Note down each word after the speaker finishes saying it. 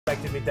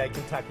Back to Midday,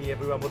 Kentucky,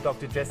 everyone. Well,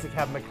 Dr.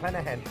 Jessica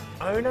mcclanahan,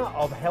 owner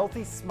of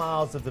Healthy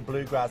Smiles of the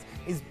Bluegrass,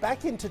 is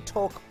back in to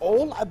talk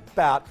all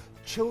about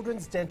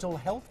Children's Dental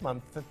Health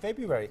Month for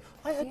February.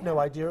 I had no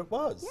idea it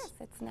was. Yes,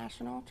 it's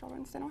National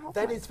Children's Dental Health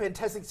That Month. is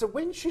fantastic. So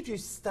when should you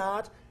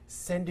start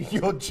sending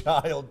your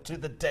child to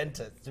the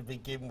dentist to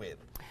begin with?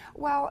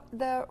 Well,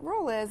 the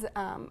rule is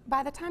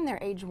by the time they're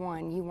age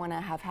 1, you want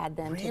to have had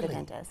them to the Really?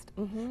 dentist.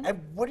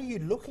 And what are you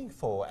looking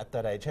for at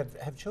that age?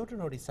 Have children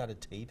already started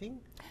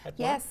teething?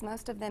 Yes,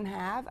 most of them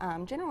have,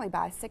 generally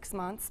by 6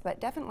 months, but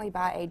definitely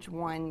by age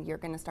 1, you're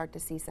going to start to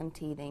see some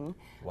teething.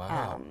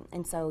 Wow.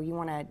 And so you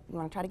want to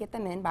try to get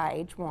them in by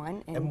age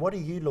 1. And what are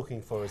you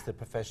looking for as the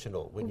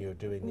professional when you're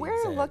doing the We're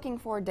exam? looking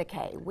for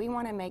decay. We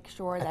want to make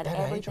sure At that that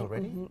everything. age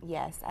already?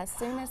 Yes, as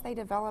soon as they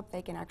develop,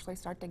 they can actually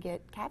start to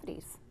get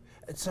cavities.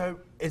 So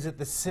is it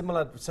the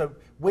similar, so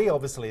we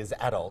obviously as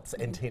adults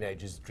and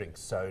teenagers drink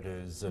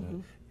sodas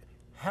and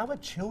how are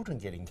children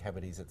getting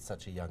cavities at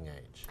such a young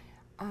age?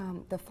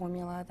 The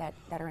formula that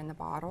are in the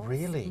bottles.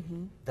 Really?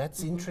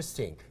 That's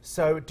interesting.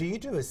 So do you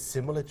do a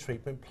similar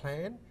treatment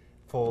plan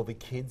for the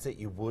kids that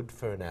you would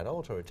for an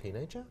adult or a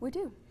teenager? We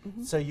do.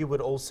 So you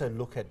would also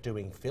look at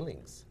doing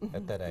fillings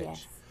at that age?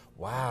 Yes.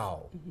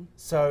 Wow.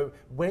 So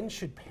when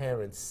should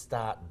parents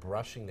start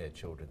brushing their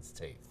children's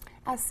teeth?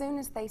 As soon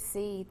as they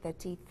see the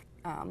teeth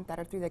that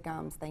are through the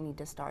gums, they need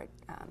to start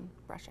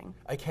brushing.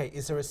 Okay,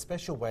 is there a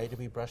special way to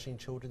be brushing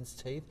children's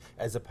teeth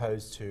as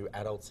opposed to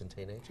adults and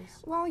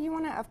teenagers? Well, you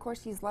want to, of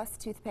course, use less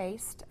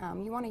toothpaste.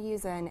 You want to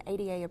use an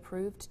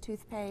ADA-approved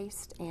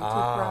toothpaste and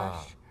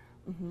toothbrush.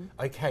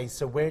 Okay,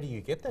 so where do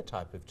you get that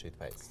type of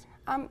toothpaste?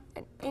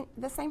 In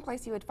the same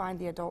place you would find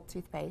the adult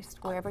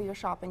toothpaste, wherever you're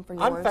shopping for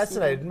yours. I'm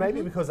fascinated,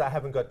 maybe because I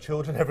haven't got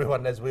children,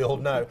 everyone, as we all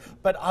know,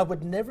 but I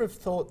would never have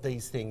thought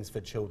these things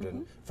for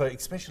children, for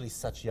especially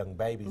such young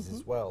babies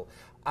as well.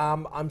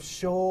 I'm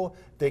sure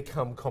there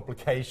come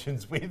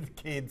complications with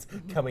kids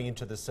coming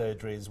into the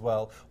surgery as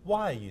well.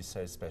 Why are you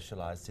so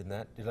specialised in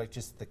that? Like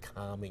just the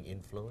calming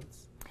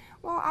influence?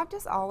 Well, I've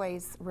just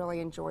always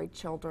really enjoyed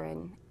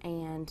children,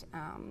 and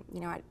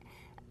you know,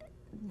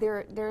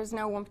 there's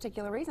no one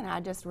particular reason.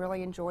 I just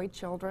really enjoyed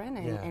children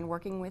and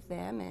working with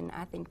them, and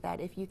I think that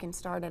if you can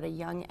start at a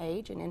young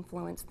age and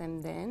influence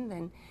them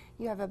then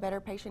you have a better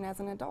patient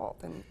as an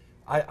adult. And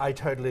I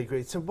totally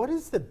agree. So what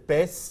is the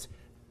best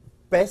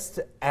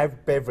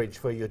beverage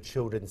for your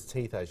children's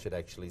teeth, I should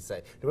actually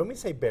say? Now, when we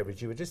say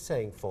beverage, you were just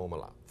saying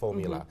formula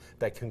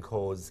that can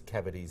cause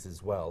cavities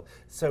as well.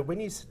 So when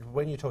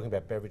you're talking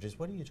about beverages,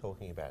 what are you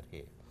talking about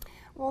here?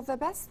 Well, the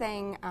best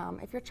thing,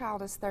 if your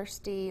child is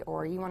thirsty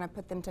or you want to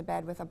put them to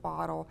bed with a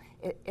bottle,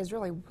 is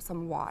really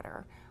some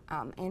water,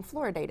 and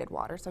fluoridated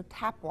water. So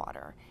tap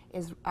water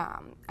is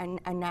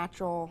a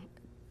natural,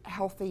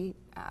 healthy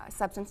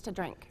substance to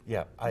drink.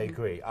 Yeah, I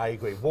agree.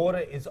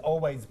 Water is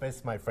always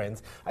best, my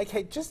friends.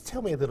 Okay, just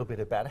tell me a little bit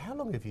about how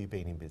long have you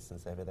been in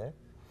business over there?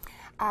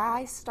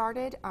 I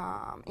started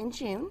in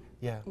June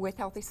with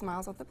Healthy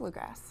Smiles of the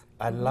Bluegrass.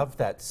 I love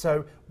that.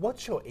 So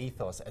what's your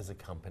ethos as a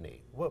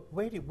company?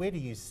 Where do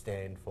you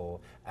stand for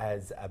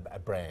as a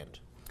brand?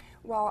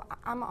 Well,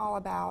 I'm all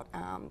about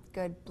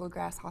good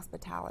bluegrass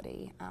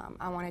hospitality.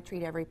 I want to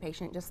treat every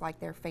patient just like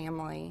their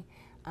family.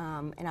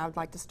 And I would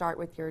like to start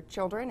with your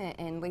children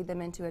and lead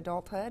them into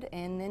adulthood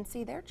and then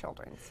see their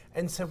children.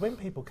 And so when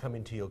people come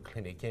into your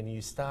clinic and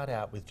you start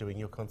out with doing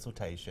your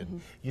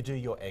consultation, you do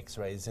your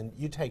x-rays and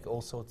you take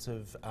all sorts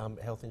of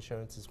health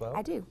insurance as well?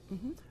 I do.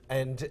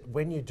 And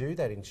when you do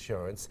that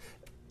insurance,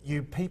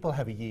 people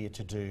have a year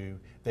to do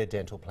their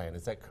dental plan,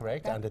 is that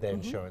correct? Under their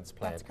insurance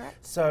plan. That's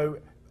correct. So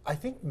I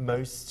think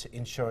most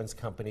insurance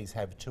companies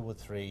have 2 or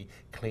 3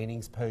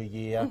 cleanings per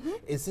year.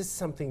 Is this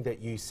something that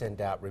you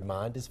send out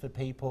reminders for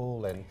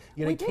people and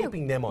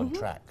keeping them on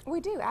track? We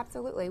do,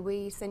 absolutely.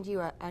 We send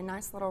you a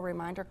nice little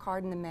reminder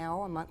card in the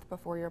mail a month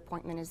before your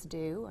appointment is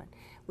due. And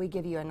we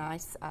give you a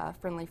nice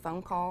friendly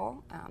phone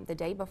call the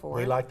day before.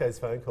 We like those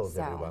phone calls,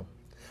 everyone.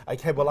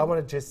 Okay, well, I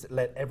want to just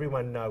let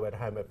everyone know at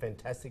home a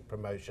fantastic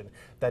promotion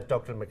that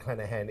Dr.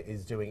 mcclanahan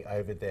is doing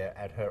over there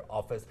at her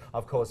office.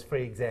 Of course,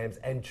 free exams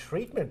and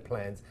treatment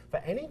plans for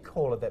any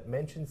caller that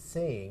mentions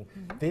seeing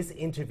this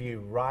interview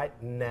right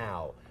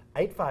now.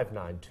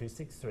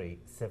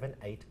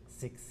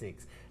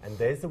 859-263-7866. And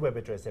there's the web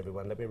address,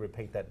 everyone. Let me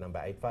repeat that number,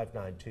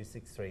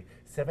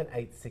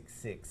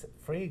 859-263-7866.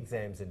 Free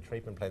exams and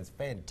treatment plans.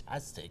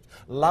 Fantastic.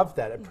 Love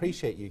that.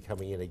 Appreciate you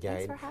coming in again.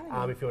 Thanks for having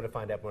me. If you want to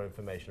find out more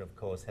information, of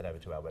course, head over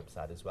to our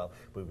website as well.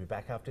 We'll be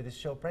back after this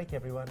short break,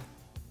 everyone.